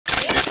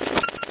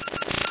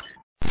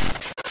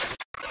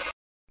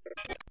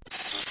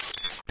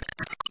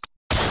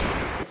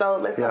So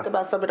let's talk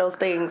about some of those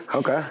things.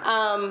 Okay.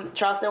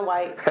 Charleston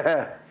White.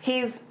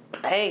 He's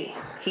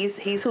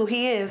who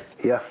he is.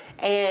 Yeah.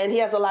 And he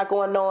has a lot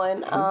going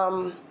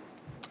on.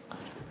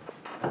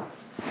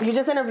 You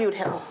just interviewed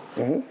him.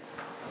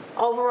 Mm-hmm.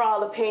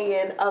 Overall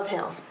opinion of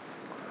him.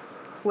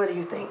 What do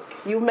you think?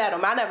 You've met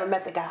him. I never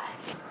met the guy.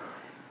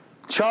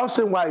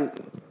 Charleston White,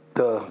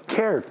 the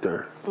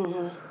character,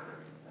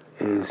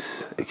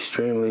 is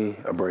extremely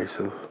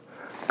abrasive,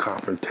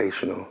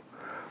 confrontational.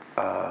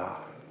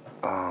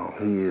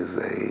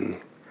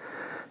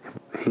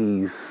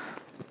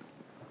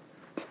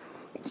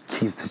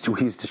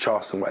 He's the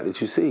Charleston White that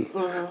you see.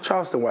 Mm-hmm.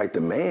 Charleston White,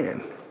 the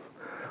man,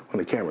 when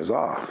the camera's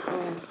off,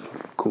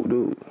 cool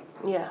dude.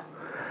 Yeah.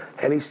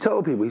 And he's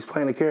told people he's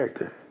playing a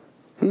character.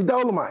 He's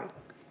Dolomite.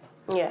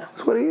 Yeah.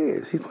 That's what he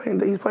is. He's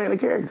playing a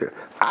character.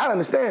 I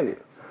understand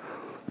it.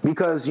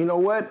 Because you know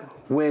what?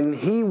 When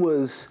he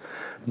was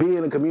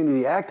being a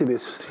community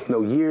activist,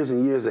 years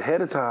and years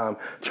ahead of time,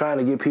 trying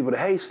to get people to,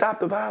 hey, stop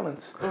the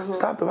violence. Mm-hmm.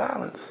 Stop the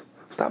violence.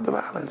 Stop the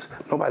violence.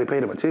 Nobody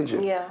paid him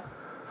attention. Yeah.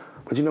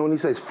 But when he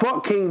says,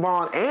 fuck King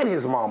Von and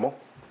his mama.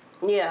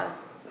 Yeah.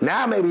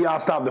 Now maybe y'all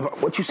stop the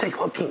what you say,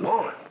 fuck King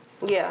Von.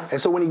 Yeah. And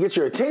so when he gets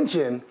your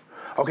attention,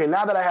 okay,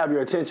 now that I have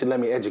your attention, let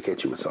me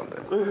educate you with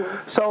something.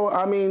 Mm-hmm. So,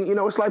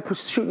 it's like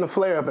shooting a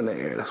flare up in the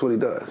air. That's what he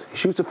does. He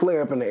shoots a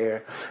flare up in the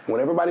air, and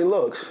when everybody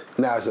looks,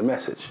 now it's a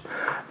message.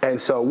 And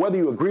so whether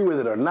you agree with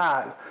it or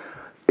not,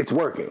 it's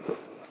working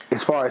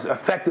as far as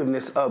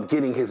effectiveness of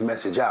getting his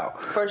message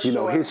out. For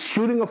sure. He's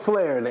shooting a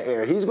flare in the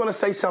air. He's going to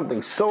say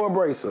something so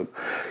abrasive.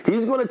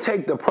 He's going to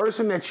take the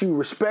person that you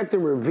respect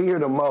and revere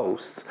the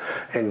most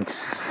and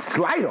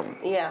slight him.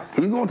 Yeah.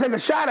 He's going to take a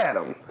shot at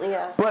him.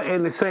 Yeah. But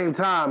at the same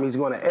time, he's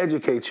going to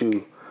educate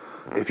you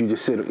if you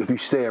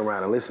stay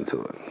around and listen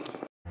to it.